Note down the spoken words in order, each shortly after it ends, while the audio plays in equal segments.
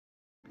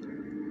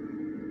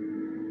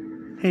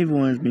Hey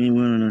everyone, it's me,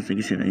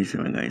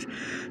 Will9787 guys.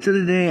 So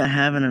today I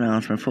have an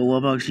announcement for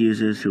Roblox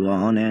users who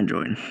are on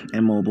Android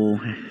and mobile.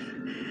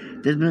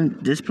 This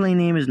display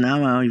name is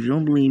now out. If you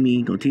don't believe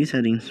me, go to your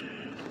settings.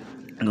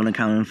 I'm gonna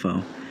account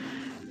info.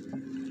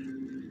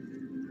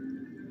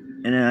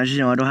 And then as you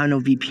know, I don't have no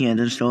VPN.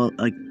 There's still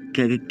a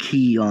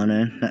key on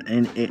it.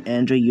 And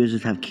Android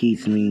users have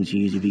keys, means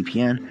you use your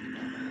VPN.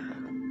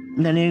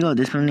 And then there you go,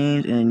 display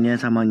names, and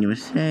yes, I'm on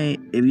USA.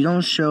 If you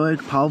don't show it,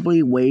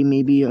 probably wait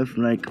maybe if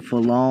like for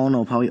long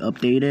or probably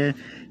update it,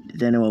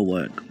 then it will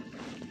work.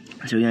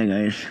 So yeah,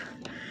 guys,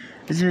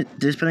 this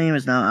display name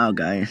is now out,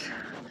 guys.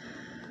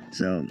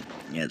 So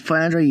yeah, for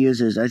Android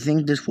users, I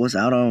think this was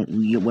out on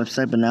your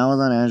website, but now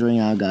it's on Android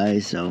now,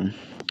 guys. So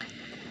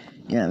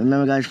yeah,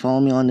 remember, guys,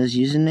 follow me on this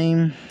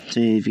username. So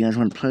if you guys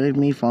want to play with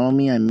me, follow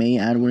me. I may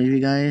add one of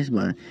you guys,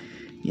 but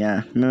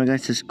yeah, remember,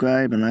 guys,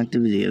 subscribe and like the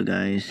video,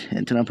 guys,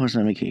 and turn on post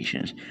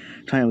notifications.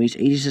 Trying to reach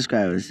 80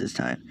 subscribers this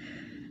time.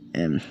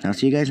 And I'll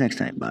see you guys next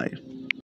time. Bye.